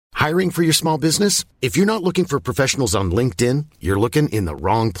Hiring for your small business? If you're not looking for professionals on LinkedIn, you're looking in the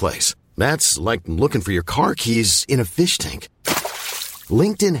wrong place. That's like looking for your car keys in a fish tank.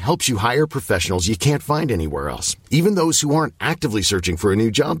 LinkedIn helps you hire professionals you can't find anywhere else, even those who aren't actively searching for a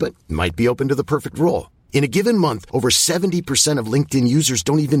new job but might be open to the perfect role. In a given month, over 70% of LinkedIn users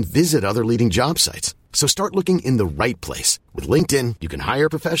don't even visit other leading job sites. So start looking in the right place. With LinkedIn, you can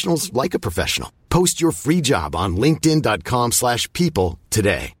hire professionals like a professional. Post your free job on linkedin.com/people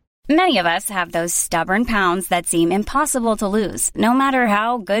today. Many of us have those stubborn pounds that seem impossible to lose, no matter how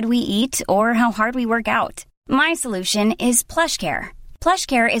good we eat or how hard we work out. My solution is PlushCare.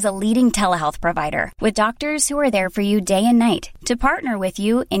 PlushCare is a leading telehealth provider with doctors who are there for you day and night to partner with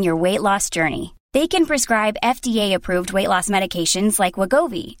you in your weight loss journey. They can prescribe FDA-approved weight loss medications like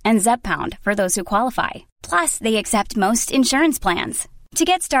Wegovy and Zepbound for those who qualify. Plus, they accept most insurance plans. To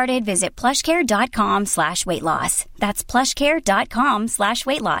get started, visit plushcare.com/weightloss. That's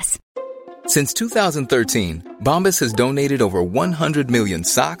plushcare.com/weightloss. Since 2013, Bombas has donated over 100 million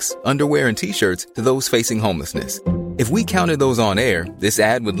socks, underwear, and T-shirts to those facing homelessness. If we counted those on air, this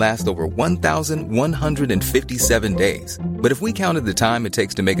ad would last over 1,157 days. But if we counted the time it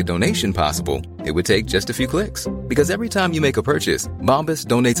takes to make a donation possible, it would take just a few clicks. Because every time you make a purchase, Bombas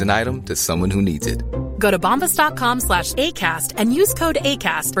donates an item to someone who needs it. Go to bombas.com/ACAST and use code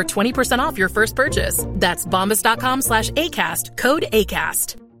ACAST for 20% off your first purchase. That's bombas.com/ACAST, code ACAST.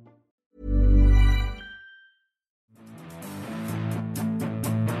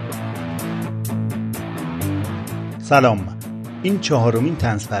 سلام، این 4مین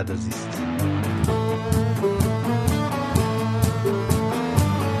طنز پردازی است.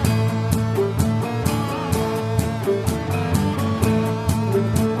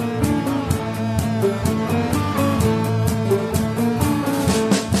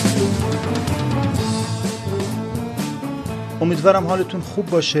 امیدوارم حالتون خوب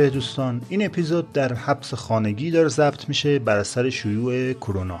باشه دوستان. این اپیزود در حبس خانگی داره ضبط میشه بر اثر شیوع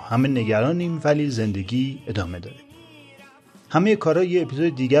کرونا. همه نگرانیم ولی زندگی ادامه داره. همه کارا یه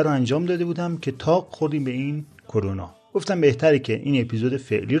اپیزود دیگر رو انجام داده بودم که تاق خوردیم به این کرونا. گفتم بهتره که این اپیزود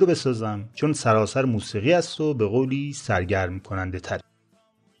فعلی رو بسازم چون سراسر موسیقی است و به قولی سرگرم کننده تر.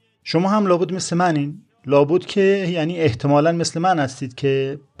 شما هم لابد مثل منین؟ لابد که یعنی احتمالاً مثل من هستید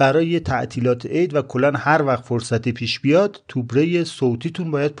که برای تعطیلات عید و کلاً هر وقت فرصتی پیش بیاد توبره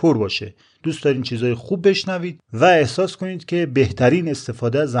صوتیتون باید پر باشه. دوست دارین چیزای خوب بشنوید و احساس کنید که بهترین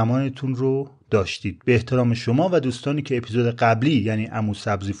استفاده از زمانتون رو داشتید. به احترام شما و دوستانی که اپیزود قبلی یعنی عمو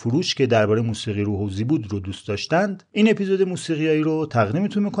سبزی فروش که درباره موسیقی روحوزی بود رو دوست داشتند، این اپیزود موسیقیایی رو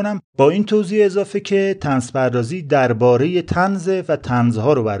تقدیمتون میکنم با این توضیح اضافه که طنز پردازی درباره طنز و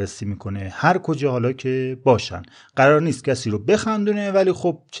طنزها رو بررسی میکنه، هر کجا حالا که باشن. قرار نیست کسی رو بخندونه، ولی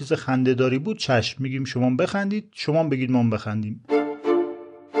خب چیز خنده‌داری بود چشم میگیم شما بخندید، شما بگید ما بخندیم.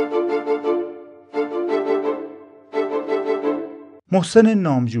 محسن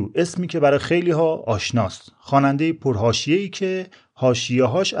نامجو، اسمی که برای خیلی ها آشناست، خواننده پرحاشیه‌ای که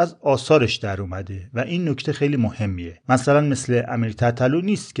حاشیه‌هاش از آثارش در اومده و این نکته خیلی مهمیه. مثلا مثل امیر تتلو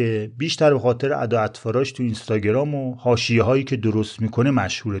نیست که بیشتر به خاطر ادا اطفاراش تو اینستاگرام و حاشیه‌هایی که درست میکنه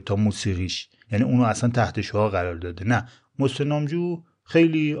مشهوره تا موسیقیش، یعنی اونو اصلا تحت شعار قرار داده. نه، محسن نامجو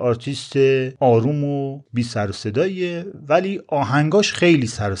خیلی آرتیست آروم و بی سر و صداییه، ولی آهنگاش خیلی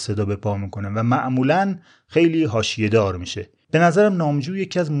سر و صدا به پا میکنه و معمولاً خیلی حاشیه دار میشه. به نظرم نامجو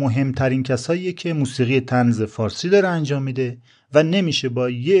یکی از مهمترین کساییه که موسیقی طنز فارسی داره انجام میده و نمیشه با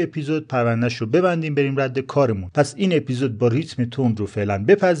یه اپیزود پروندهش رو ببندیم بریم رد کارمون. پس این اپیزود با ریتم تند رو فعلا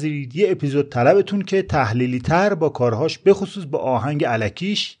بپذیرید. یه اپیزود طلبتون که تحلیلی تر با کارهاش، به خصوص با آهنگ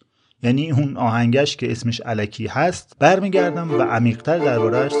الکیش، یعنی اون آهنگش که اسمش الکی هست، برمیگردم و عمیق‌تر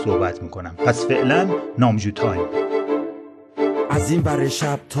درباره‌اش صحبت میکنم. پس فعلا نامجو تایم. از این بر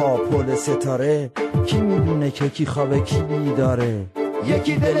شب تا پل ستاره، کی میدونه که کی خوابه کی بیداره؟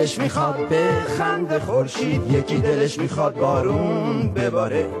 یکی دلش میخواد به خنده خورشید، یکی دلش میخواد بارون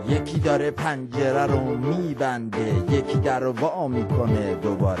بباره، یکی داره پنجره رو میبنده، یکی در رو وا میکنه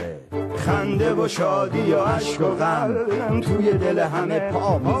دوباره. خنده و شادی و عشق و غم توی دل همه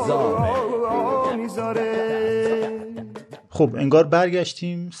پا میذاره. خب انگار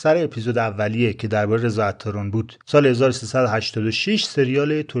برگشتیم سر اپیزود اولیه که درباره رضا عطاران بود. سال 1386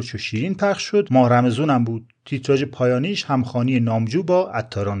 سریال ترش و شیرین پخش شد. ماه رمضان هم بود. تیتراژ پایانیش همخوانی نامجو با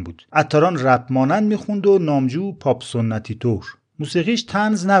عطاران بود. عطاران رپ مانند میخوند و نامجو پاپ سنتی طور. موسیقیش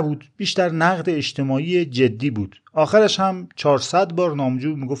طنز نبود، بیشتر نقد اجتماعی جدی بود. آخرش هم 400 بار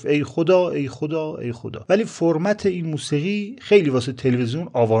نامجو میگفت ای خدا ای خدا ای خدا. ولی فرمت این موسیقی خیلی واسه تلویزیون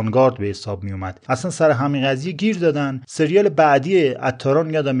آوانگارد به حساب می اومد. اصلا سر همین قضیه گیر دادن. سریال بعدی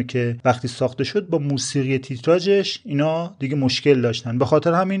عطاران یادمه که وقتی ساخته شد با موسیقی تیتراژش اینا دیگه مشکل داشتن. به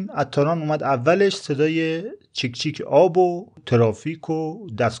خاطر همین عطاران اومد اولش صدای چیک چیک آب و ترافیک و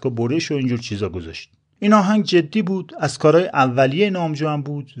دستگاه برش و اینجور چیزا گذاشت. این آهنگ جدی بود، از کارهای اولیه نامجو هم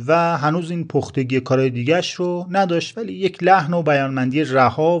بود و هنوز این پختگی کارهای دیگه‌اش رو نداشت، ولی یک لحن و بیانمندی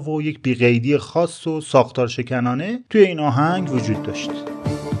رها و یک بی‌قیدی خاص و ساختار شکنانه توی این آهنگ وجود داشت.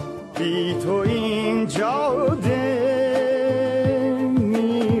 بی تو این جاده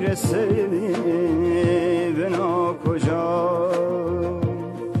میرسه به ناکجا،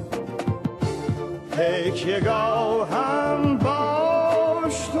 تکیه‌گاه هم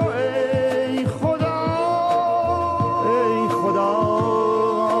باش تو ای خدا، ای خدا،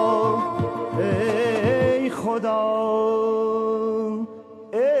 ای خدا،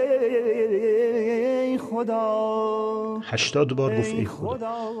 ای خدا. 80 بار گفت ای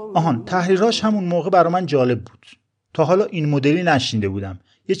خدا. آهان، تحریراش همون موقع برای من جالب بود. تا حالا این مدلی نشنیده بودم.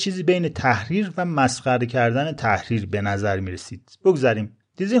 یه چیزی بین تحریر و مسخره کردن تحریر به نظر می رسید. بگذاریم.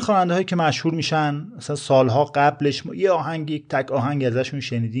 دیدین خواننده هایی که مشهور میشن، مثلا سالها قبلش ما یه آهنگ، یک تک آهنگ ازشون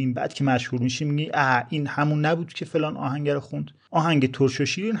شنیدیم، بعد که مشهور میشیم میگی این همون نبود که فلان آهنگ رو خوند. آهنگ ترش و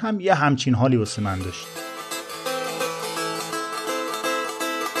شیرین هم یه همچین حالی واسه من داشت.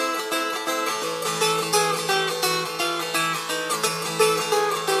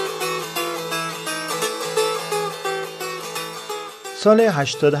 سال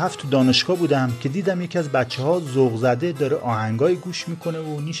 87 تو دانشگاه بودم که دیدم یکی از بچه‌ها ذوق زده داره آهنگای گوش میکنه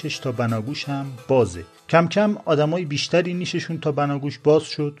و نیشش تا بناگوش هم بازه. کم کم آدمای بیشتری نیششون تا بناگوش باز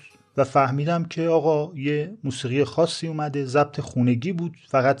شد و فهمیدم که آقا یه موسیقی خاصی اومده، ضبط خونگی بود،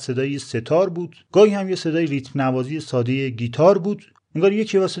 فقط صدای ستار بود، گاهی هم یه صدای ریتم نوازی ساده گیتار بود، انگار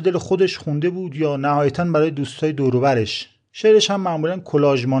یکی واسه دل خودش خونده بود یا نهایتاً برای دوستای دور و برش. شعرش هم معمولاً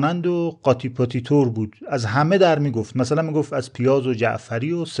کلاژ مانند و قاطی پاتی طور بود، از همه در میگفت. مثلا میگفت از پیاز و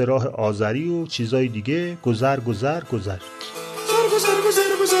جعفری و سراح آذری و چیزای دیگه، گذر گذر گذر.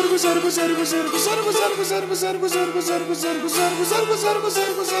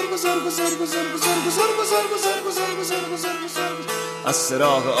 از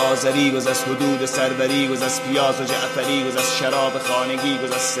سراح آذری گذر، از حدود سروری گذر، از پیاز و جعفری گذر، از شراب خانگی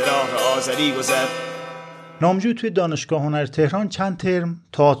گذر، از سراح آذری گذر. نامجو توی دانشگاه هنر تهران چند ترم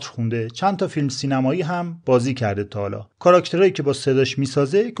تئاتر خونده، چند تا فیلم سینمایی هم بازی کرده تا حالا. کاراکترایی که با صداش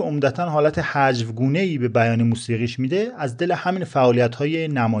میسازه که عمدتاً حالت هجوگونه‌ای به بیان موسیقیش میده، از دل همین فعالیت‌های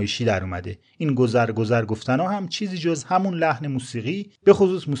نمایشی در اومده. این گذر گذر گفتنا هم چیزی جز همون لحن موسیقی، به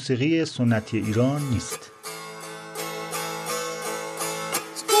خصوص موسیقی سنتی ایران نیست.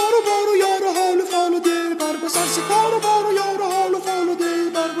 بارو بارو یار حال فال و دل برگذر، سپارو بارو یار حال فال و دل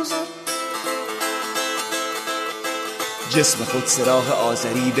برگذر. جسم خود سراح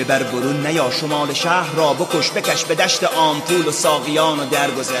آذری ببر برون، نیا شمال شهر را بکش، بکش به دشت آمپول و ساقیان و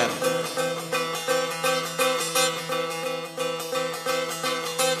درگذر.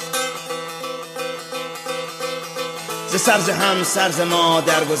 ز سرز هم سرز ما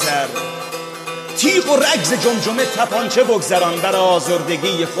درگذر، تیغ و رگز جمجمه تپانچه بگذران، بر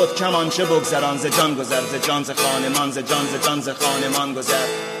آزردگی خود کمانچه بگذران. ز جان گذر، ز جان ز خانمان، ز جان ز جان ز خانمان گذر.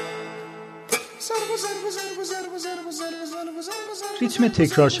 ریتم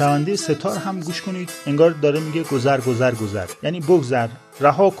تکرار شونده ستار هم گوش کنید، انگار داره میگه گذر گذر گذر، یعنی بگذر،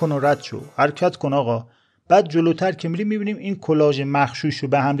 رها کن و رد شو، حرکت کن آقا. بعد جلوتر که میریم میبینیم این کلاژ مخشوش رو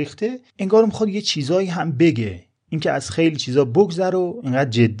به هم ریخته، انگار میخواد یه چیزایی هم بگه، اینکه از خیلی چیزا بگذر و اینقدر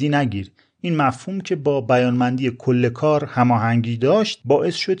جدی نگیر. این مفهوم که با بیانمندی کل کار هماهنگی داشت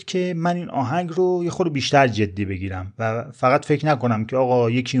باعث شد که من این آهنگ رو یه خورده بیشتر جدی بگیرم و فقط فکر نکنم که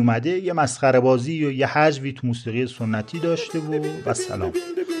آقا یکی اومده یه مسخره بازی و یه هجوی تو موسیقی سنتی داشته و سلام.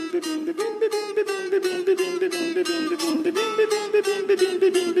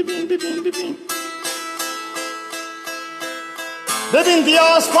 ببین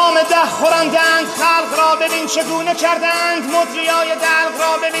بیاز پام ده خورندند خلق را، ببین چگونه کردند مدریای دلق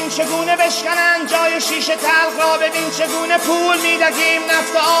را، ببین چگونه بشکنند جای شیشه تلق را، ببین چگونه پول میدهیم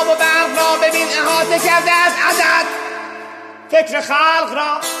نفت آب و برق را، ببین احاطه کرده از عدد فکر خلق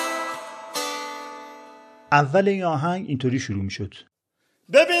را. اول این آهنگ اینطوری شروع میشد: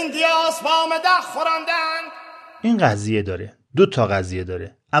 ببین بیاز پام ده خورندند. این قضیه داره، 2 تا قضیه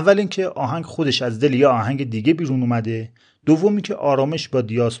داره. اول اینکه آهنگ خودش از دل یا آهنگ دیگه بیرون اومده، دومی که آرامش با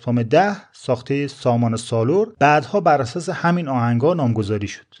دیازپام 10 ساخته سامان سالور بعدها بر اساس همین آهنگا نامگذاری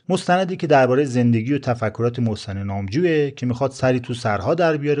شد. مستندی که درباره زندگی و تفکرات محسن نامجوه که میخواد سری تو سرها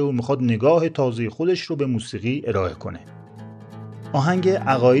در بیاره و میخواد نگاه تازه خودش رو به موسیقی ارائه کنه. آهنگ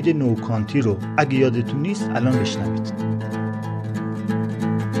عقاید نوکانتی رو اگه یادتون نیست الان بشنوید.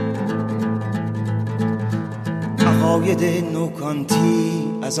 عقاید نوکانتی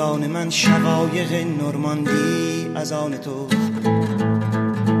از آن من، شقایق نورماندی از آن تو.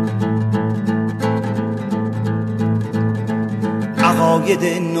 عقاید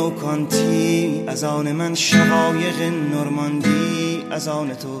نوکانتی از آن من، شقایق نورماندی از آن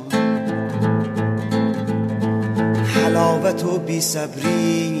تو. حلاوت و بی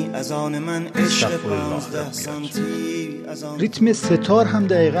صبری از آن من، عشق 15 سانتی از آن. ریتم ستار هم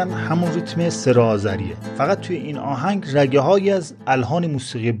دقیقاً همون ریتم سرآذریه، فقط توی این آهنگ رگه‌هایی از الحان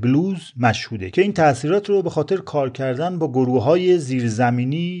موسیقی بلوز مشهوده که این تأثیرات رو به خاطر کار کردن با گروه‌های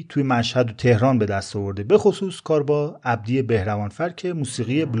زیرزمینی توی مشهد و تهران به دست آورده، به خصوص کار با عبدی بهروانفر که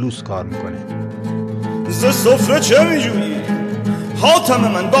موسیقی بلوز کار میکنه. ز سفره چه میجویی؟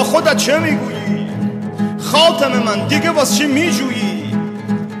 حاتم من با خودت چه میگویی؟ خاتم من دیگه باز چی میجویی؟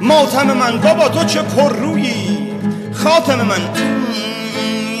 ماتم من بابا تو چه پر رویی؟ خاتم من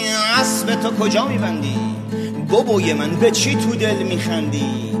اسب تو کجا میبندی؟ بابوی من به چی تو دل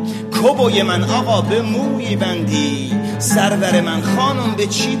میخندی؟ کبوی من آقا به موی بندی؟ سرور من خانم به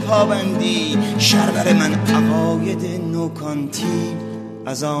چی پابندی؟ شرور من عقاید نوکانتی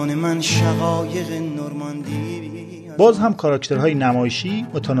از آن من، شقایق نورماندی. باز هم کاراکترهای نمایشی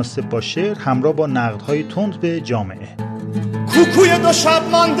متناسب با شعر همراه با نقدهای تند به جامعه. کوکوی دو شب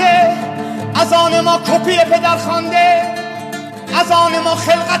مانده از آن ما، کپی پدر خوانده از آن ما،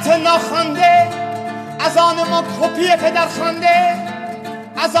 خلقت ناخوانده از آن ما، کپی پدر خوانده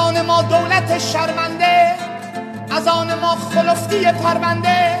از آن ما، دولت شرمنده از آن ما، خلفتی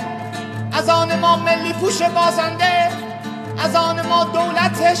پرونده از آن ما، ملی پوش بازنده از آن ما،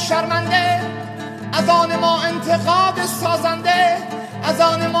 دولت شرمنده از آن ما، انتقاد سازنده از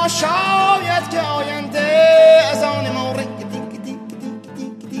آن ما، شاید که آینده از آن ما،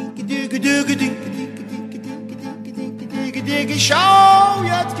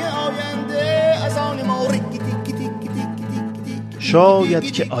 شاید که آینده از آن ما،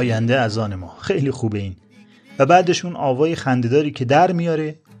 شاید که آینده از آن ما. خیلی خوبه این. و بعدش اون آوای خنده‌داری که در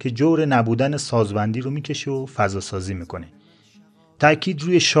میاره که جور نبودن سازبندی رو میکشه و فضا سازی میکنه. تأکید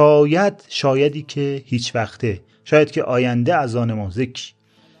روی شاید، شایدی که هیچ وقته، شاید که آینده از آن ما، ذکی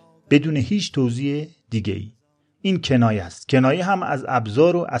بدون هیچ توضیح دیگه ای. این کنایه است. کنایه هم از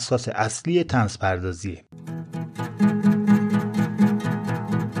ابزار و اساس اصلی طنز پردازیه.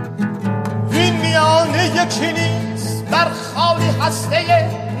 این میانه یکی نیست بر خالی هسته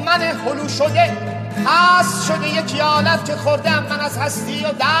من هلو شده، هست شده یکی حالت که خوردم من از هستی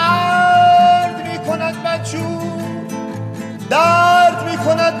و درد میکند بجو، درد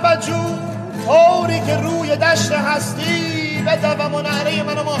میکند بجو، طوری که روی دشت هستی بدوم و نعره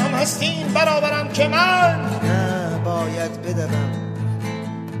من و ما هم هستیم برابرم که من نباید بدوم،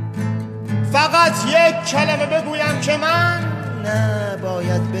 فقط یک کلمه بگویم که من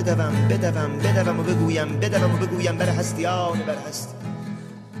نباید بدوم و بگویم بر هستیان بر هستی.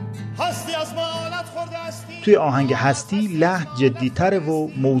 هستی از مالت خورده هستی. توی آهنگ هستی لحن جدی‌تره و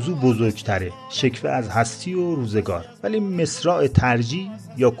موضوع بزرگتره، شکوه از هستی و روزگار، ولی مصرع ترجیع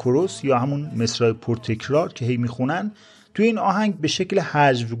یا کوروس یا همون مصرع پرتکرار که هی میخونن توی این آهنگ به شکل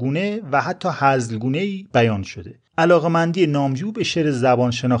حذفگونه و حتی هزلگونه‌ای بیان شده. علاقه‌مندی نامجو به شعر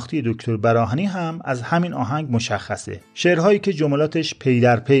زبان شناختی دکتر براهنی هم از همین آهنگ مشخصه. شعرهایی که جملاتش پی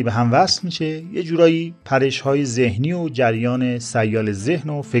در پی به هم وصل میشه، یه جورایی پرش‌های ذهنی و جریان سیال ذهن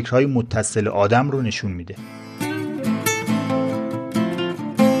و فکرهای متصل آدم رو نشون میده.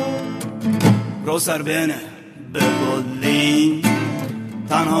 رو سر بینه ببولی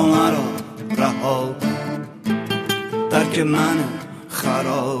تنها مرا رها، درک من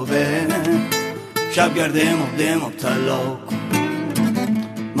خرابه، شب گرده مبلم ابتلا،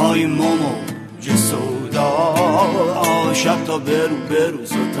 مای مومو جسودا، شب تا برو و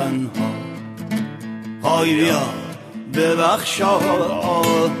تنها، خواهی بیا ببخشا،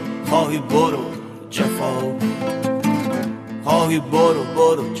 خواهی برو جفا، خواهی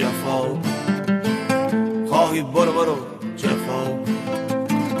برو جفا، خواهی برو جفا.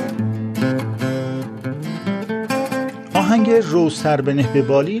 آهنگ رو سر بنه به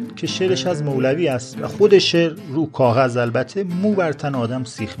بالین که شعرش از مولوی است و خود شعر رو کاغذ البته مو بر تن آدم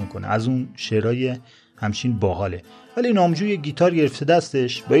سیخ میکنه، از اون شعرهای همچین باحاله. ولی نامجو یه گیتار گرفته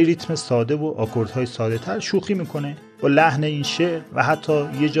دستش، با یه ریتم ساده و آکوردهای ساده تر شوخی میکنه با لحن این شعر و حتی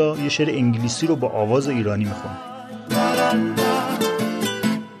یه جا یه شعر انگلیسی رو با آواز ایرانی میخونه.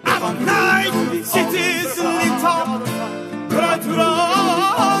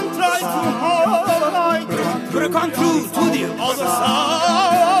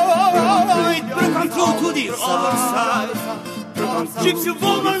 Gypsy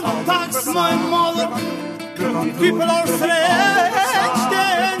woman, that's my mother. People are strange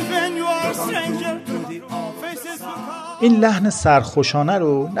then when you are stranger. این لحن سرخوشانه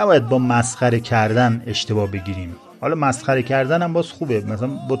رو نباید با مسخره کردن اشتباه بگیریم. حالا مسخره کردن هم باز خوبه، مثلا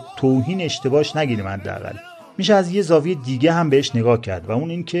با توهین اشتباهش نگیریم. حداقل میشه از یه زاویه دیگه هم بهش نگاه کرد و اون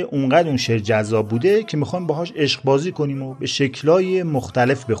این که اونقدر اون شعر جذاب بوده که میخوایم باهاش عشق بازی کنیم و به شکلای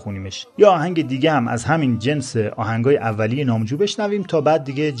مختلف بخونیمش. یا آهنگ دیگه هم از همین جنس آهنگای اولیه نامجو بشنویم تا بعد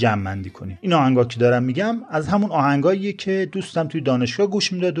دیگه جمع بندی کنیم. این آهنگا که دارم میگم از همون آهنگاییه که دوستم توی دانشگاه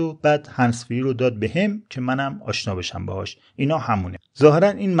گوش میداد و بعد هندزفری رو داد بهم که منم آشنا بشم باهاش. اینا همونه. ظاهرا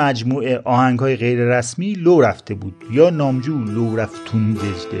این مجموعه آهنگای غیر رسمی لو رفته بود یا نامجو لو رفتون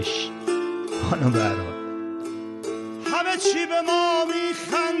دزدش. حالا برام همه چی به ما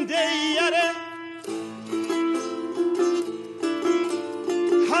میخنده یاره،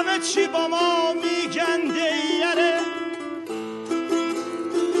 همه چی با ما میگنده یاره،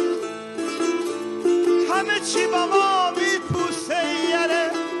 همه چی با ما میپوسه یاره،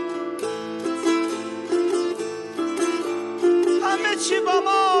 همه چی با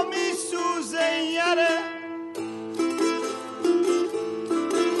ما میسوزه یاره.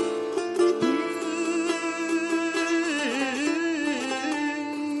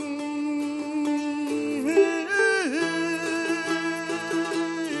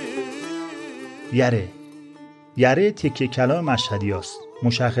 یره تکه کلام مشهدی هست.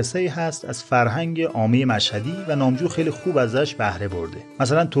 مشخصه هست از فرهنگ عامه مشهدی و نامجو خیلی خوب ازش بهره برده.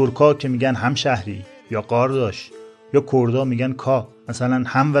 مثلا ترکا که میگن همشهری یا قارداش، یا کردا میگن کا، مثلا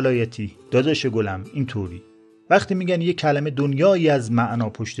هم ولایتی، داداش گلم. اینطوری وقتی میگن یه کلمه دنیایی از معنا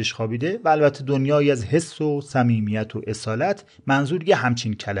پشتش خوابیده و البته دنیایی از حس و صمیمیت و اصالت، منظور یه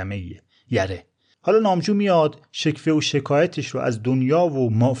همچین کلمه‌ایه، یره. حالا نامجو میاد شکوه و شکایتش رو از دنیا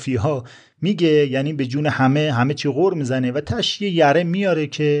و مافیا میگه، یعنی به جون همه چی غور میزنه و تش یه یره میاره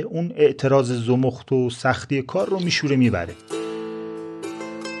که اون اعتراض زمخت و سختی کار رو میشوره میبره.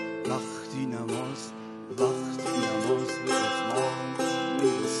 وقتی نماز به اتمام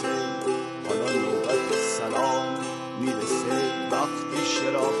میرسه، حالا نوبت سلام میرسه. وقتی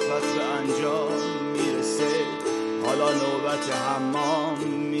شرافت به انجام میرسه، حالا نوبت حمام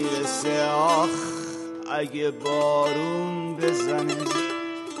میرسه. آخ اگه بارون بزنه،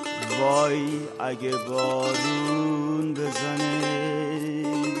 وای اگه بارون بزنه.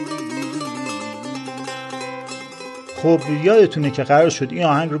 خب یادتونه که قرار شد این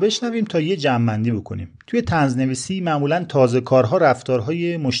آهنگ رو بشنویم تا یه جمع‌بندی بکنیم. توی طنزنویسی معمولاً تازه کارها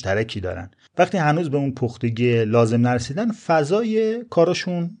رفتارهای مشترکی دارن. وقتی هنوز به اون پختگی لازم نرسیدن، فضای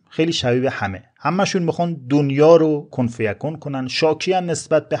کاراشون خیلی شبیه به همشون میخوان دنیا رو کن فیکون کنن، شاکیان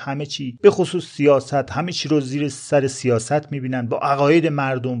نسبت به همه چی، به خصوص سیاست. همه چی رو زیر سر سیاست میبینن، با عقاید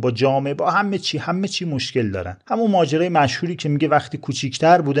مردم، با جامعه، با همه چی مشکل دارن. همون ماجرای مشهوری که میگه وقتی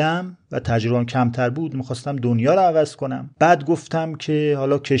کوچیکتر بودم و تجربه‌ام کمتر بود میخواستم دنیا رو عوض کنم، بعد گفتم که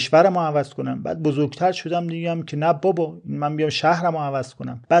حالا کشورمو عوض کنم، بعد بزرگتر شدم دیدم که نه بابا من بیام شهرمو عوض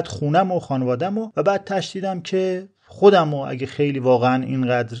کنم، بعد خونم و خانواده‌مو، و بعد دیدم که خودمو اگه خیلی واقعا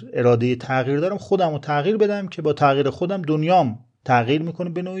اینقدر اراده تغییر دارم، خودمو تغییر بدم که با تغییر خودم دنیام تغییر میکنه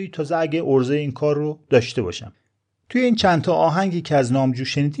به نوعی، تازه اگه عرضه این کار رو داشته باشم. توی این چند تا آهنگی که از نامجو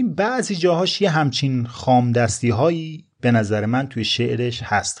شنیدیم بعضی جاهاش یه همچین خام دستی هایی به نظر من توی شعرش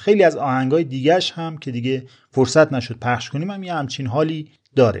هست. خیلی از آهنگای دیگه‌اش هم که دیگه فرصت نشد پخش کنیم هم یه همچین حالی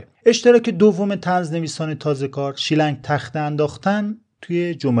داره. اشتراک دوم طنزنویسان تازه کار، شیلنگ تخته انداختن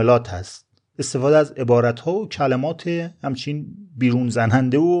توی جملات هست. استفاده از عبارت‌ها و کلمات همچین بیرون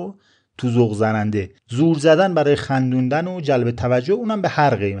زننده و تو ذوق زننده، زور زدن برای خندوندن و جلب توجه، اونم به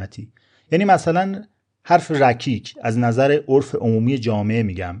هر قیمتی. یعنی مثلا حرف رکیک از نظر عرف عمومی جامعه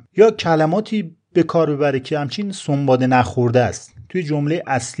میگم، یا کلماتی به کار ببره که همچین سنباده نخورده است. توی جمله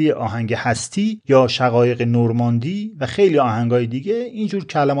اصلی آهنگ هستی یا شقایق نورماندی و خیلی آهنگای دیگه اینجور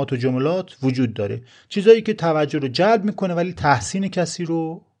کلمات و جملات وجود داره، چیزایی که توجه رو جلب میکنه ولی تحسین کسی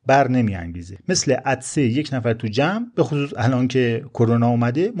رو بر نمی انگیزه. مثل عطسه یک نفر تو جمع، به خصوص الان که کرونا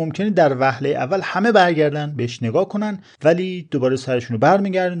اومده ممکنه در وهله اول همه برگردن بهش نگاه کنن ولی دوباره سرشون رو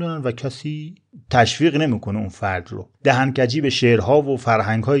برمیگردونن و کسی تشویق نمیکنه اون فرد رو. دهنکجی به شعرها و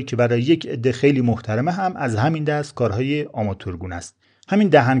فرهنگ‌هایی که برای یک عده خیلی محترمه هم از همین دست کارهای آماتورگونه است. همین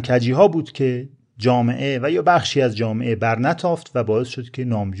دهنکجی ها بود که جامعه و یا بخشی از جامعه برنتافت و باعث شد که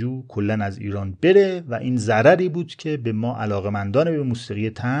نامجو کلاً از ایران بره و این ضرری بود که به ما علاقه‌مندان به موسیقی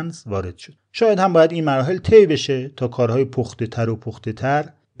طنز وارد شد. شاید هم باید این مراحل طی بشه تا کارهای پخته تر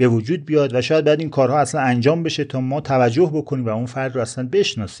به وجود بیاد و شاید بعد این کارها اصلا انجام بشه تا ما توجه بکنیم و اون فرد رو اصلا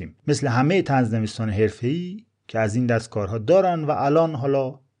بشناسیم، مثل همه طنزنویسان حرفه‌ای که از این دست کارها دارن و الان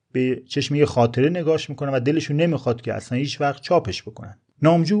حالا به چشم یه خاطره نگاش میکنن و دلشون نمیخواد که اصلا هیچ وقت چاپش بکنن.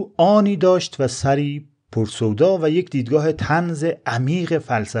 نامجو آنی داشت و سری پرسودا و یک دیدگاه طنز عمیق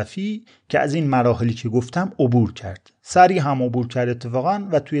فلسفی که از این مراحلی که گفتم عبور کرد. سری هم عبور کرد اتفاقا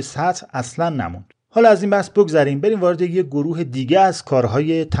و توی سطح اصلا نموند. حالا از این بحث بگذریم، بریم وارد یک گروه دیگه از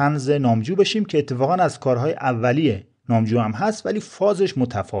کارهای طنز نامجو بشیم که اتفاقا از کارهای اولیه نامجو هم هست ولی فازش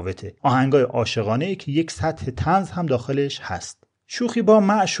متفاوته. آهنگای عاشقانه که یک سطح طنز هم داخلش هست. شوخی با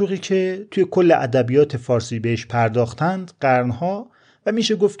معشوقی که توی کل ادبیات فارسی بهش پرداختند قرنها و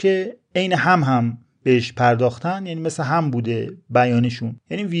میشه گفت که عین هم بهش پرداختن، یعنی مثل هم بوده بیانشون،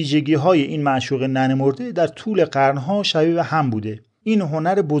 یعنی ویژگی های این معشوق ننمرده در طول قرنها شبیه به هم بوده. این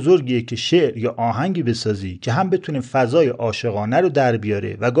هنر بزرگیه که شعر یا آهنگی بسازی که هم بتونه فضای عاشقانه رو در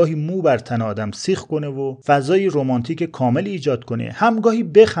بیاره و گاهی مو بر تن آدم سیخ کنه و فضای رمانتیک کامل ایجاد کنه، هم گاهی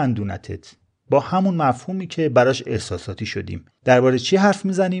بخندونتت با همون مفهومی که براش احساساتی شدیم. درباره چی حرف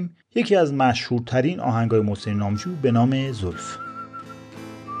میزنیم؟ یکی از مشهورترین آهنگای محسن نامجو به نام زلف.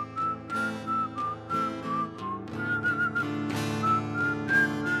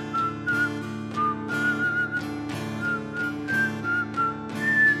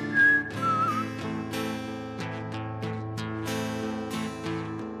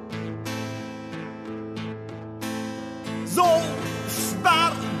 زلف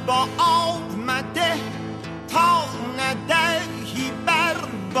بر با آمده تا ندهی بر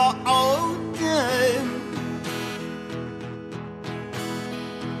با آدم،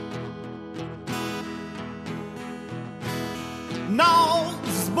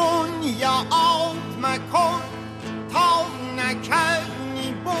 ناز بنیاد مکن تا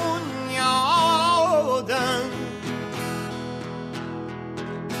نکنی بنیادم،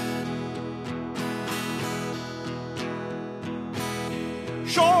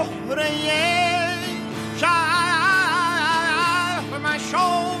 شهره شهر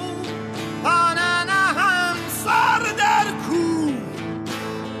مشو پانن هم سر در کو،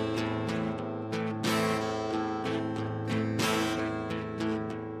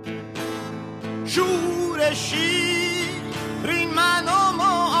 شور شیرین منو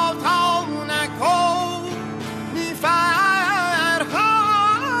معطا نکن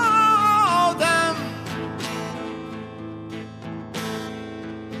فرهادم،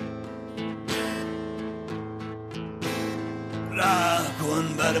 ره کن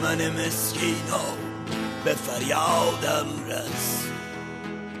بر من مسکینو به فریادم رس،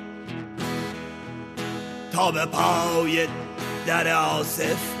 تا به پای در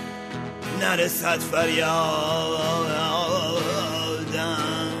آصف نرسد فریادم.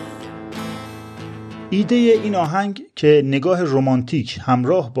 ایده این آهنگ که نگاه رمانتیک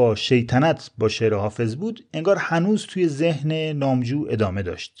همراه با شیطنت با شعر حافظ بود انگار هنوز توی ذهن نامجو ادامه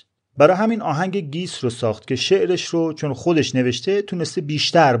داشت. برای همین آهنگ گیس رو ساخت که شعرش رو چون خودش نوشته تونسته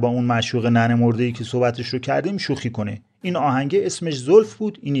بیشتر با اون معشوق ننمرده‌ای که صحبتش رو کردیم شوخی کنه. این آهنگ اسمش زلف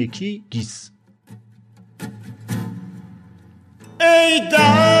بود، این یکی گیس. ای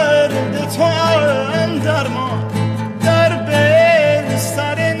درد تو درمان در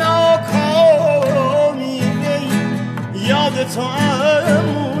بستر ناکامی، یاد تو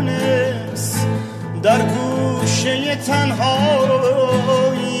امونست در گوشه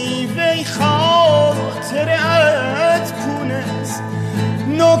تنهایی، وی خاطرت کونست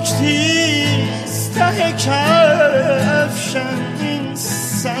نکتیست ته کفشن، این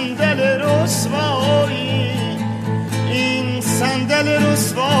صندل رسوایی، این صندل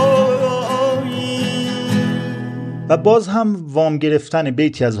رسوایی. و باز هم وام گرفتن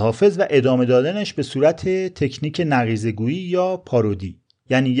بیتی از حافظ و ادامه دادنش به صورت تکنیک نقیضه‌گویی یا پارودی،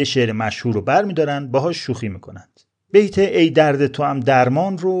 یعنی یه شعر مشهور رو برمی‌دارن باهاش شوخی میکنند. بیت ای درد تو هم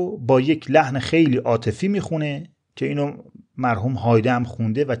درمان رو با یک لحن خیلی عاطفی میخونه که اینو مرحوم هایده هم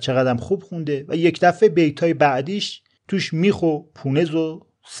خونده و چقدر خوب خونده و یک دفعه بیتای بعدیش توش میخ و پونز و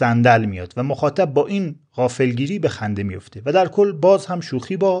صندل میاد و مخاطب با این غافلگیری به خنده میفته و در کل باز هم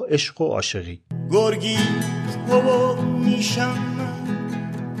شوخی با عشق و عاشقی. گرگی تو میشم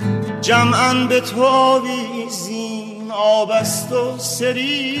جمعاً به تو آویزین، آبست و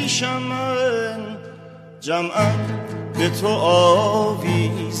سریشم جمعاً به تو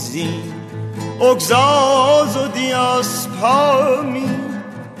آویزین، اگزاز و دیاسپامی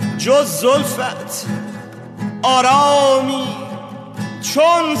جز زلفت آرامی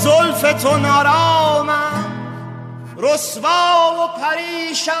چون زلف تو نارامم، رسوا و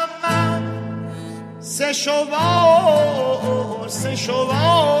پریشم من، سه شوار سه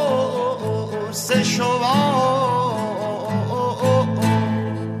شوار سه شوار.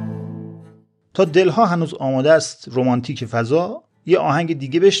 تا دلها هنوز آماده است رمانتیک فضا، یه آهنگ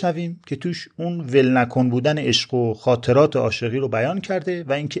دیگه بشنویم که توش اون ول نکن بودن عشق و خاطرات عاشقی رو بیان کرده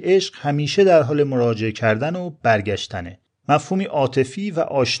و اینکه عشق همیشه در حال مراجعه کردن و برگشتنه. مفهومی عاطفی و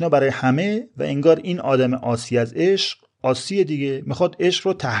آشنا برای همه و انگار این آدم عاصی از عشق، عاصی دیگه، میخواد عشق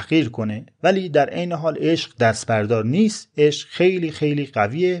رو تحقیر کنه، ولی در عین حال عشق دستبردار نیست. عشق خیلی خیلی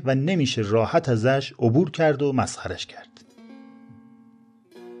قویه و نمیشه راحت ازش عبور کرد و مسخرش کرد.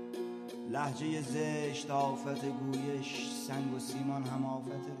 لهجه زشت آفت گویش، سنگ و سیمان هم آفت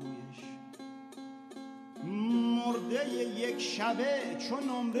رویش. مرده یک شبه چون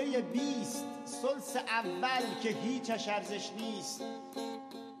نمره 20، ثلث اول که هیچش ارزش نیست.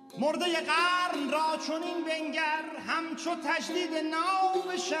 مرده قرن را چون این بنگر، همچو تجدید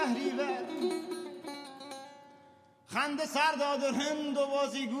نو شهریور. خنده سر داد هند و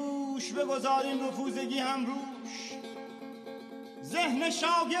بازیگوش، بگذارین رفوزگی هم روش. ذهن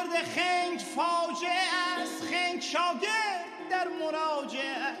شاگرد خنگ فاجعه است، خنگ شاگرد در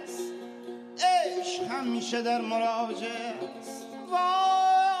مراجعه است. عشق همیشه در مراجعه است.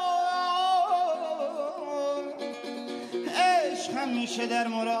 عشق همیشه در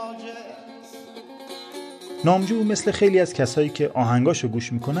مراجعه است. نامجو مثل خیلی از کسایی که آهنگاشو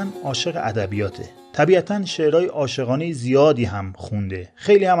گوش میکنن عاشق ادبیاته. طبیعتاً شعرهای عاشقانه زیادی هم خونده،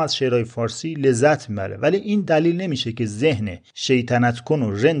 خیلی هم از شعرهای فارسی لذت میبره، ولی این دلیل نمیشه که ذهن شیطنت کن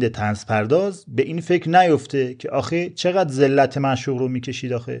و رند طنز پرداز به این فکر نیفته که آخه چقدر ذلت معشوق رو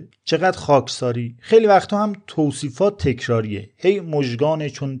میکشید، آخه چقدر خاکساری. خیلی وقتا هم توصیفات تکراریه، هی مژگان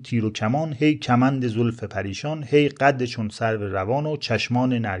چون تیر و کمان، هی کمند زلف پریشان، هی قد چون سرو روان و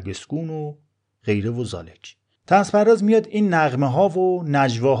چشمان نرگسگون و غیره و ذالک. طنزپرداز میاد این نغمه ها و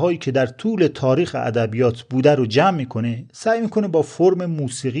نجواهایی که در طول تاریخ ادبیات بوده رو جمع میکنه، سعی میکنه با فرم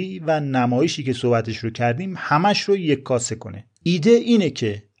موسیقی و نمایشی که صحبتش رو کردیم همش رو یک کاسه کنه. ایده اینه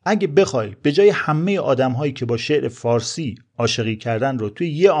که اگه بخوای به جای همه آدم‌هایی که با شعر فارسی عاشقی کردن رو توی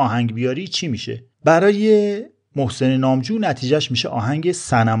یه آهنگ بیاری چی میشه؟ برای محسن نامجو نتیجهش میشه آهنگ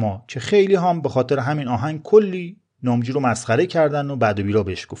صنما که خیلی هم به خاطر همین آهنگ کلی نامجو رو مسخره کردن و بعد و بیرا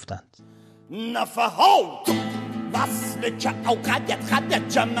بهش گفتند. نفحات وصل که اوقدت خدت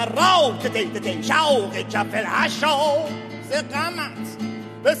جمرات دیدت شوق کف الحشا زقامت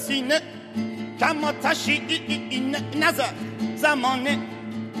به سینه کما تشی نظر زمانه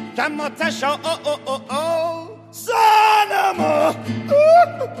کما تشا سلام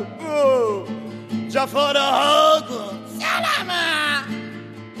جفاره ها کن سلام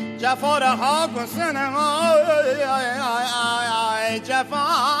جفاره ها کن سلام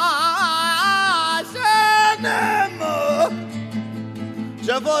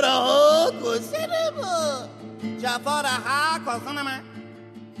جفاره ها کن سلام جفاره ها کن سلام.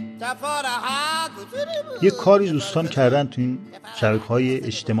 یه کاری دوستان کردن تو این شبکه‌های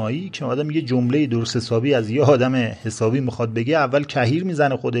اجتماعی که آدم یه جمله درست حسابی از یه آدم حسابی میخواد بگه، اول کهیر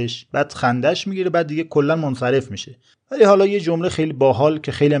میزنه خودش، بعد خندش میگیره، بعد دیگه کلا منصرف میشه. ولی حالا یه جمله خیلی باحال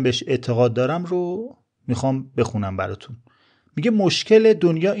که خیلی هم بهش اعتقاد دارم رو میخوام بخونم براتون. میگه مشکل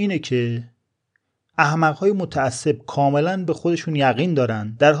دنیا اینه که احمق‌های متعصب کاملا به خودشون یقین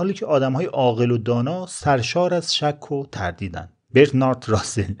دارن، در حالی که آدم‌های عاقل و دانا سرشار از شک و تردیدن. برنارد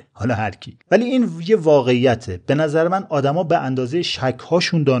راسل، حالا هر کی. ولی این یه واقعیته. به نظر من آدما به اندازه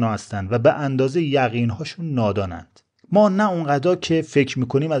شک‌هاشون دانا هستن و به اندازه یقین‌هاشون نادانند. ما نه اونقدر که فکر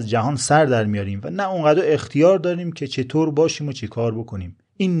میکنیم از جهان سر در میاریم و نه اونقدر اختیار داریم که چطور باشیم و چی کار بکنیم.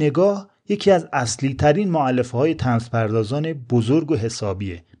 این نگاه یکی از اصلی ترین مؤلفه‌های طنزپردازان بزرگ و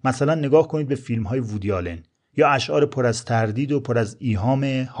حسابیه. مثلا نگاه کنید به فیلم‌های وودی آلن یا اشعار پر از تردید و پر از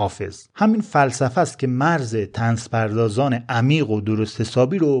ایهام حافظ. همین فلسفه است که مرز طنزپردازان عمیق و درست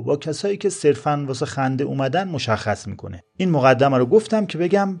حسابی رو با کسایی که صرفاً واسه خنده اومدن مشخص میکنه. این مقدمه رو گفتم که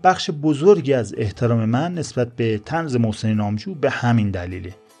بگم بخش بزرگی از احترام من نسبت به طنز محسن نامجو به همین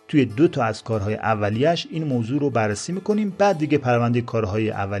دلیله. توی 2 تا از کارهای اولیش این موضوع رو بررسی میکنیم، بعد دیگه پرونده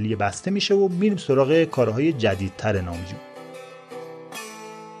کارهای اولیه بسته میشه و میریم سراغ کارهای جدیدتر نامجو.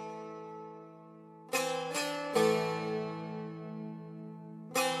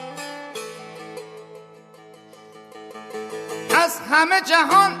 از همه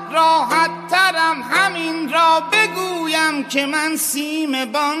جهان راحت ترم همین را بگویم که من سیم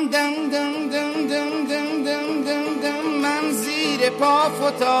باندم دم دم دم دم دم دم دم من زیر پا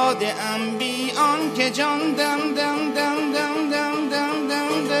فتاده ام بی آن که جان دم دم دم دم دم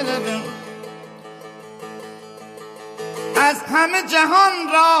دم دم دم.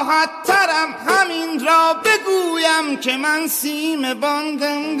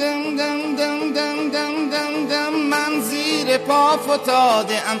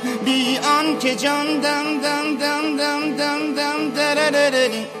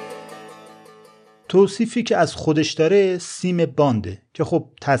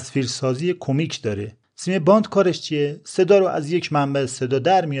 تصویرسازی کمیک داره. سیم باند کارش چیه؟ صدا رو از یک منبع صدا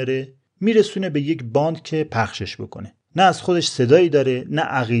در میاره، میرسونه به یک باند که پخشش بکنه. نه از خودش صدایی داره، نه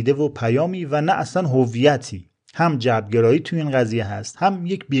عقیده و پیامی و نه اصلا هویتی. هم جبرگرایی تو این قضیه هست، هم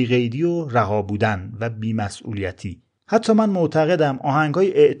یک بی‌قیدی و رها بودن و بی‌مسئولیتی. حتی من معتقدم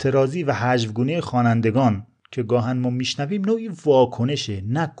آهنگای اعتراضی و حذفگونه خوانندگان که گاهن ما میشنویم نوعی واکنشه،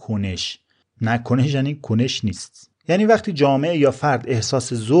 نه کنش. نه کنش یعنی کنش نیست. یعنی وقتی جامعه یا فرد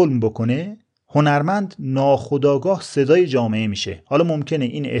احساس ظلم بکنه، هنرمند ناخودآگاه صدای جامعه میشه. حالا ممکنه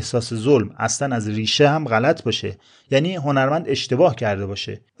این احساس ظلم اصلا از ریشه هم غلط باشه، یعنی هنرمند اشتباه کرده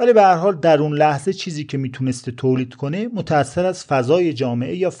باشه، ولی به هر حال در اون لحظه چیزی که میتونسته تولید کنه متأثر از فضای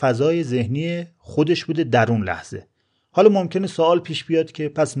جامعه یا فضای ذهنی خودش بوده در اون لحظه. حالا ممکنه سوال پیش بیاد که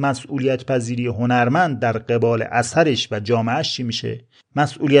پس مسئولیت پذیری هنرمند در قبال اثرش و جامعهش چی میشه؟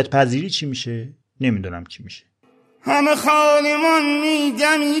 مسئولیت پذیری چی میشه؟ نمیدونم چی میشه. همه خانمان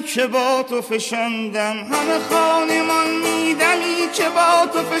میدمی که با تو فشاندم، همه خانمان میدمی که با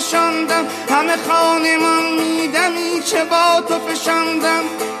تو فشاندم، همه خانمان میدمی که با تو فشاندم.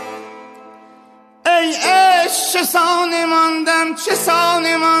 ای عشق چه سانه ماندم، چه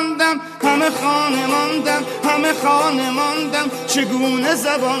سانه ماندم، همه خانه ماندم، همه خانه ماندم. چگونه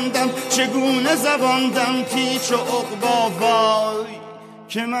زباندم، چگونه زباندم پیچ و عقبا وای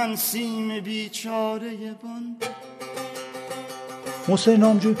که من سیم بیچاره باندم. محسن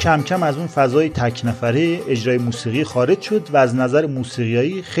نامجو کم کم از اون فضای تک نفره اجرای موسیقی خارج شد و از نظر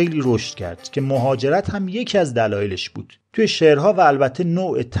موسیقیایی خیلی رشد کرد که مهاجرت هم یکی از دلایلش بود. توی شعرها و البته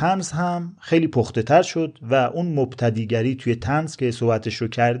نوع طنز هم خیلی پخته تر شد و اون مبتدیگری توی طنز که صحبتش رو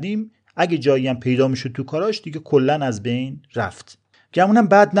کردیم اگه جایی هم پیدا میشد تو کاراش دیگه کلن از بین رفت. گمونم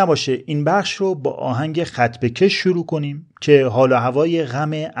بد نباشه این بخش رو با آهنگ خط به کش شروع کنیم که حال و هوای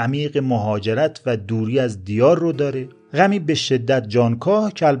غم عمیق مهاجرت و دوری از دیار رو داره. غمی به شدت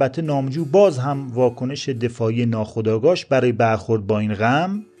جانکاه که البته نامجو باز هم واکنش دفاعی ناخودآگاهش برای برخورد با این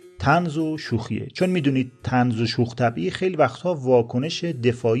غم طنز و شوخیه. چون میدونید طنز و شوخ طبعی خیلی وقتها واکنش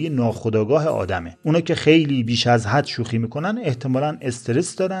دفاعی ناخودآگاه آدمه. اونا که خیلی بیش از حد شوخی میکنن احتمالاً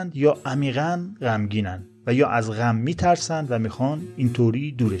استرس دارند یا عمیقاً غمگینن و یا از غم میترسن و میخوان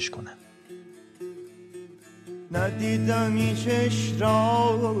اینطوری دورش کنن. ندیدم این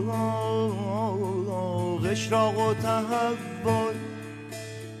اشراق و تحول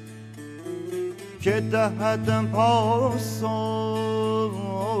که دهدم پاسخ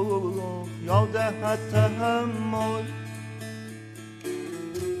یا دهد تحمل.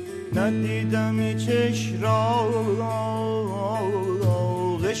 ندیدم این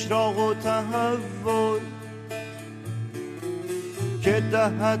اشراق و تحول که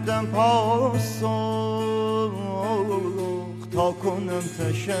دهدم پاسخ تا کنم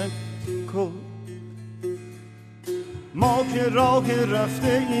تشکر. ما که راه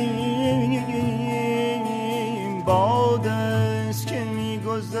رفته ایم باد است که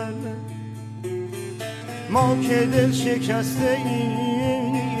میگذره، ما که دل شکسته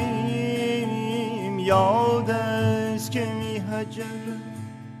ایم یاد است که میهجره.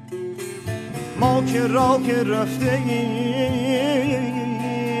 ما که راه رفته ایم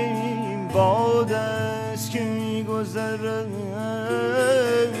باد است که میگذره،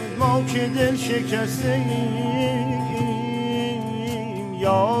 ما که دل شکسته ایم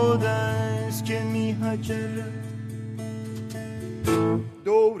یاد است که میهجره.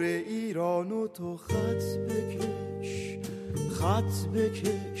 دور ایرانو تو خط بکش، خط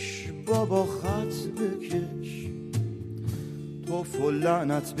بکش بابا خط بکش، توف و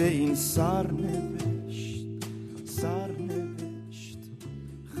لعنت به این سرنوشت، سرنوشت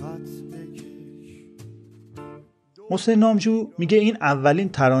خط بکش. محسن نامجو میگه این اولین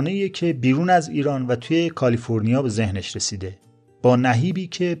ترانه‌ایه که بیرون از ایران و توی کالیفرنیا به ذهنش رسیده، با نهیبی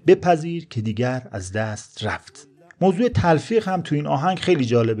که بپذیر که دیگر از دست رفت. موضوع تلفیق هم تو این آهنگ خیلی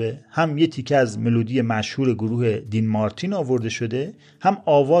جالبه. هم یه تیکه از ملودی مشهور گروه دین مارتین آورده شده، هم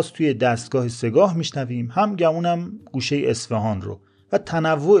آواز توی دستگاه سگاه میشنویم، هم گمونم گوشه اصفهان رو و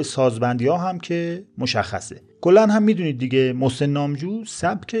تنوع سازبندی ها هم که مشخصه. کلا هم میدونید دیگه محسن نامجو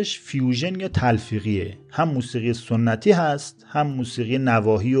سبکش فیوژن یا تلفیقیه. هم موسیقی سنتی هست، هم موسیقی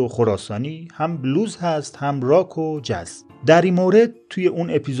نواحی و خراسانی، هم بلوز هست، هم راک و جاز. در این مورد توی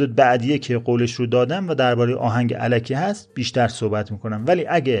اون اپیزود بعدیه که قولش رو دادم و درباره آهنگ الکی هست بیشتر صحبت میکنم، ولی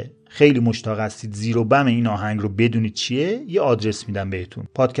اگه خیلی مشتاق هستید زیر و بم این آهنگ رو بدونید چیه، یه آدرس میدم بهتون.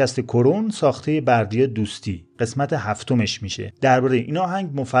 پادکست کرون ساخته بردیا دوستی قسمت 7 میشه. درباره این آهنگ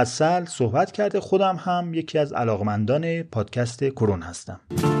مفصل صحبت کرده. خودم هم یکی از علاقمندان پادکست کرون هستم.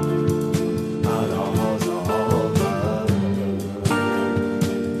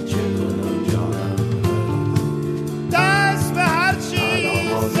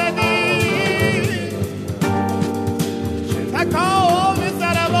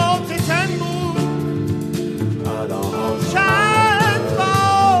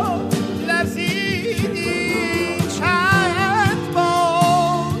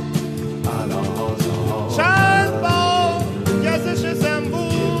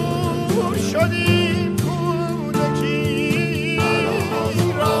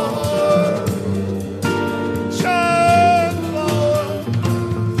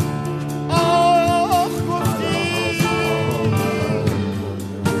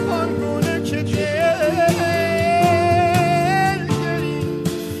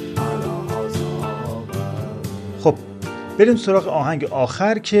 بریم سراغ آهنگ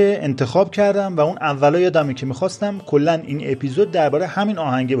آخر که انتخاب کردم و اون اولا یادمه که میخواستم کلا این اپیزود درباره همین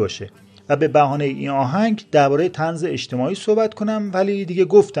آهنگه باشه و به بهانه این آهنگ درباره طنز اجتماعی صحبت کنم، ولی دیگه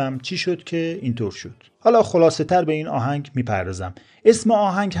گفتم چی شد که اینطور شد. حالا خلاصه تر به این آهنگ میپردازم. اسم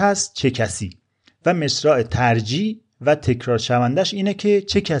آهنگ هست چه کسی و مصرع ترجیع و تکرار شوندش اینه که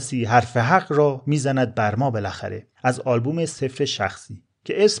چه کسی حرف حق را میزند بر ما بالاخره، از آلبوم صفر شخصی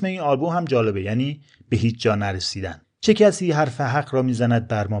که اسم این آلبوم هم جالبه، یعنی به هیچ جا نرسیدن. چه کسی حرف حق را میزند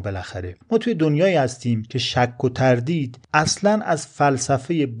بر ما بالاخره. ما توی دنیایی هستیم که شک و تردید اصلاً از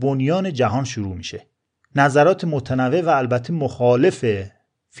فلسفه بنیان جهان شروع میشه. نظرات متنوع و البته مخالف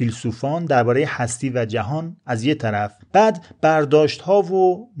فیلسوفان درباره هستی و جهان از یه طرف، بعد برداشت‌ها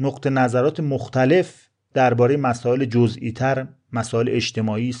و نقطه نظرات مختلف درباره مسائل جزئی‌تر، مسائل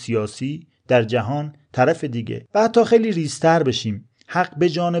اجتماعی، سیاسی در جهان طرف دیگه، و حتی خیلی ریزتر بشیم، حق به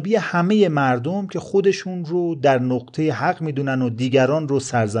جانبی همه مردم که خودشون رو در نقطه حق میدونن و دیگران رو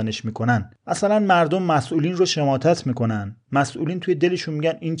سرزنش میکنن. مثلا مردم مسئولین رو شماتت میکنن، مسئولین توی دلشون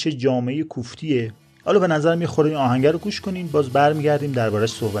میگن این چه جامعه کوفتیه. حالا به نظر میخوره این آهنگ رو گوش کنین، باز برمیگردیم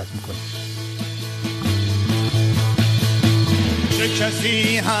دربارش صحبت میکنیم. چه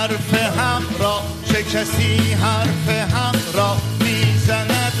کسی حرف حق را، چه کسی حرف حق را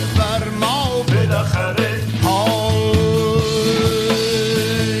میزند بر ما بالاخره.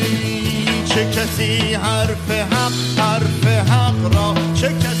 چه کسی حرف حق را، چه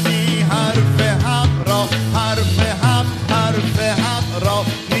کسی حرف حق را، حرف حق را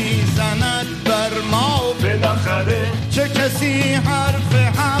میزند بر ما بالاخره. چه کسی حرف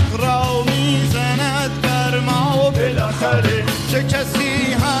حق را میزند بر ما بالاخره. چه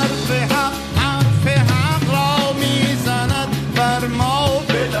کسی حرف حق را میزند بر ما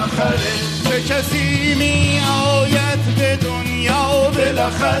بالاخره. چه کسی می آید به دنیا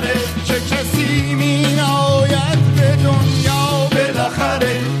بالاخره. چه کسی می آید به دنیا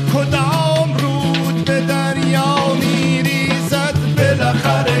بالاخره. کدام رود به دریا می ریزد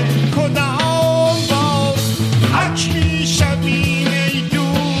بالاخره. کدام باز حک می شویم ای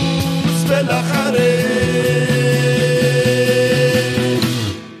دوست بالاخره.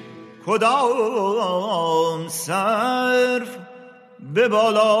 کدام صرف به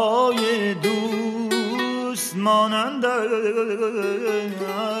بالای دوست مانند.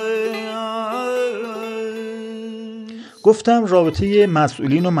 گفتم رابطه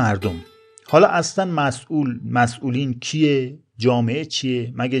مسئولین و مردم. حالا اصلا مسئولین کیه؟ جامعه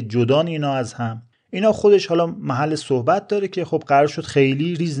چیه؟ مگه جدان اینا از هم؟ اینا خودش حالا محل صحبت داره که خب قرار شد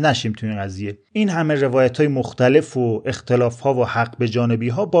خیلی ریز نشیم تو این قضیه. این همه روایت‌های مختلف و اختلاف‌ها و حق به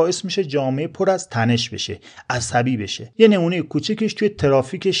جانبی‌ها باعث میشه جامعه پر از تنش بشه، عصبی بشه. یه نمونه کوچیکش توی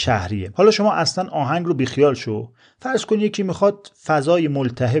ترافیک شهریه. حالا شما اصلا آهنگ رو بیخیال شو، فرض کن یکی میخواد فضای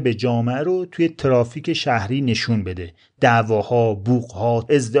ملتهب جامعه رو توی ترافیک شهری نشون بده. دعواها، بوق‌ها،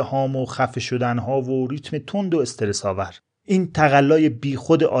 ازدحام و خفه شدن‌ها و ریتم تند و استرس آور. این تقلای بی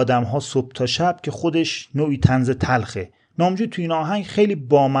خود آدم ها صبح تا شب که خودش نوعی طنز تلخه. نامجو تو این آهنگ خیلی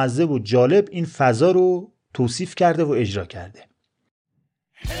بامزه و جالب این فضا رو توصیف کرده و اجرا کرده.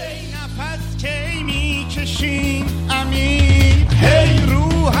 هی نفس کی میکشیم امیر، هی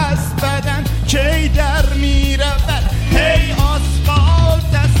روح از بدن کی در میرود، هی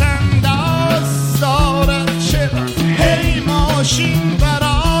آسفالت از انداز دارد چرا، هی ماشین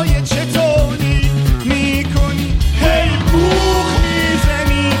برای چطوری میکنی، هی بوخ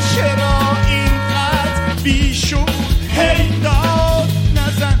میزنی چرا اینقدر بیشور، هی داد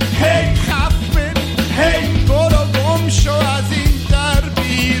نزن، هی خفه، هی برو گم شو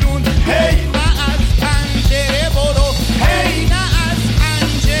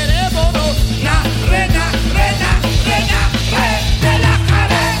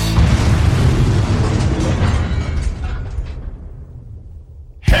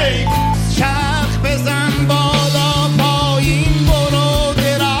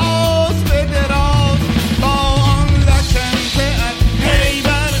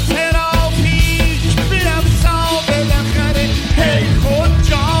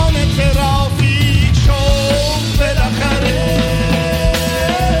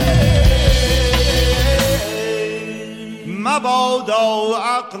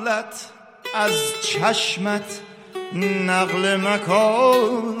عقلت از چشمت نقل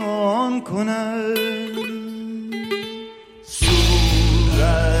مکان کند صورتگره.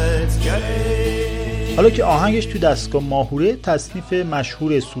 حالا که آهنگش تو دستگاه ماهوره، تصنیف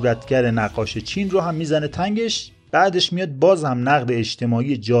مشهور صورتگر نقاش چین رو هم میزنه تنگش. بعدش میاد باز هم نقد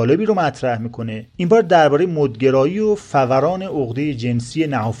اجتماعی جالبی رو مطرح میکنه، این بار درباره مدگرایی و فوران عقده جنسی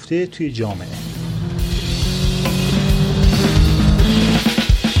نهفته توی جامعه.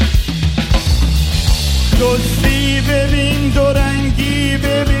 دزدی ببین، دورنگی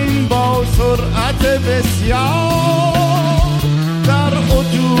ببین با سرعت بسیار در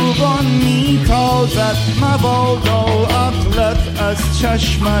اتوبان میتازد، مبادا عقلت از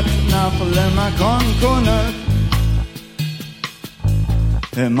چشمت نقل مکان کند.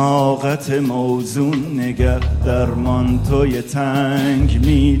 حماقت موزون نگه در مانتوی تنگ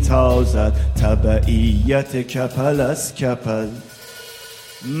میتازد، تبعیت کپل از کپل،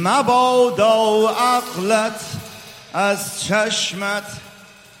 مبادا عقلت از چشمت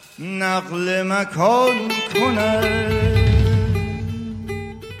نقل مکان کند.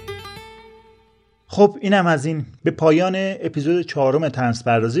 خب اینم از این. به پایان اپیزود 4 طنز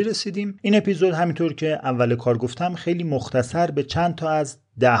پردازی رسیدیم. این اپیزود همینطور که اول کار گفتم خیلی مختصر به چند تا از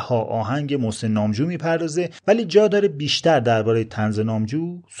 10 آهنگ محسن نامجو میپردازه، ولی جا داره بیشتر درباره طنز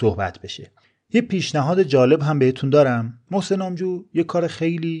نامجو صحبت بشه. یه پیشنهاد جالب هم بهتون دارم. محسن نامجو یه کار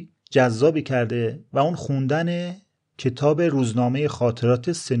خیلی جذابی کرده و اون خوندن کتاب روزنامه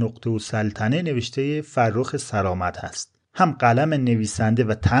خاطرات 3 نقطه و سلطنه نوشته فرخ سرآمد هست. هم قلم نویسنده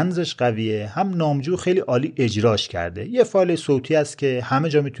و طنزش قویه، هم نامجو خیلی عالی اجراش کرده. یه فایل صوتی است که همه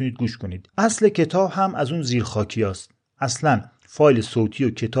جا میتونید گوش کنید. اصل کتاب هم از اون زیرخاکی است. اصلا فایل صوتی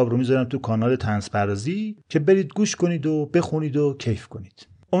و کتاب رو میذارم تو کانال طنز پردازی که برید گوش کنید و بخونید و کیف کنید.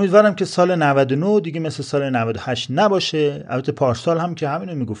 امیدوارم که سال 99 دیگه مثل سال 98 نباشه. البته پارسال هم که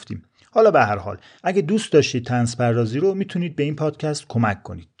همینو میگفتیم. حالا به هر حال اگه دوست داشتید طنز پردازی رو میتونید به این پادکست کمک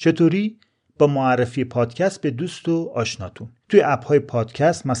کنید. چطوری؟ با معرفی پادکست به دوست و آشناتون. توی اپ های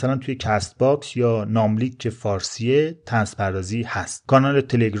پادکست مثلا توی کست باکس یا ناملیک که فارسیه طنز پردازی هست. کانال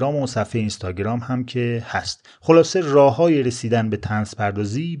تلگرام و صفحه اینستاگرام هم که هست. خلاصه راههای رسیدن به طنز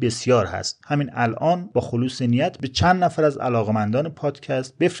پردازی بسیار هست. همین الان با خلوص نیت به چند نفر از علاقمندان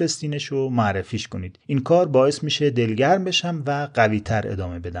پادکست بفرستینش و معرفیش کنید. این کار باعث میشه دلگرم بشم و قوی‌تر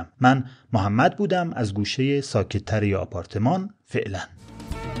ادامه بدم. من محمد بودم از گوشه ساکت‌تر آپارتمان. فعلا.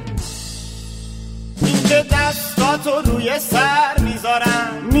 این که دستاتو روی سر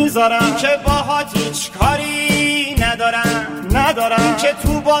میذارم این که باهات هیچ کاری ندارم این که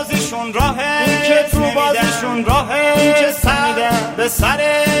تو بازیشون راهه این که سر به سر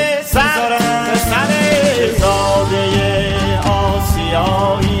زاده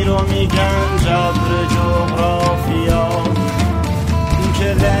آسیایی رو میگن جبر جغرافیا، این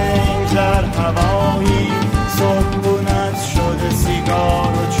که رنگ در هوایی صبحونت شده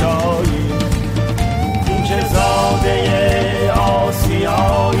سیگار و چایی، که زاده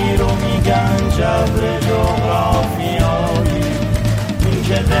آسیایی رو میگن جبر جغرافیایی، این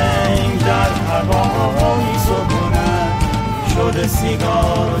که رنگ در هوایی صبحونه شده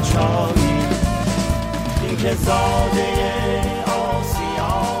سیگار و چایی، این که زاده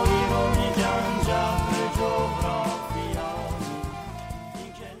آسیایی رو میگن جبر جغرافیایی.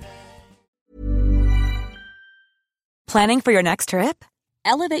 Planning for your next trip?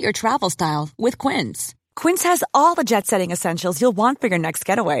 Elevate your travel style with Quince. Quince has all the jet-setting essentials you'll want for your next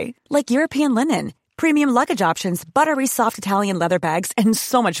getaway, like European linen, premium luggage options, buttery soft Italian leather bags, and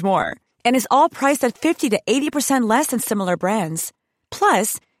so much more. And is all priced at 50 to 80% less than similar brands.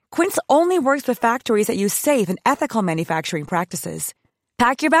 Plus, Quince only works with factories that use safe and ethical manufacturing practices.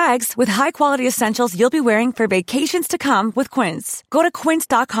 Pack your bags with high-quality essentials you'll be wearing for vacations to come with Quince. Go to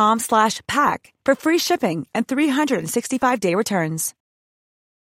quince.com/pack for free shipping and 365-day returns.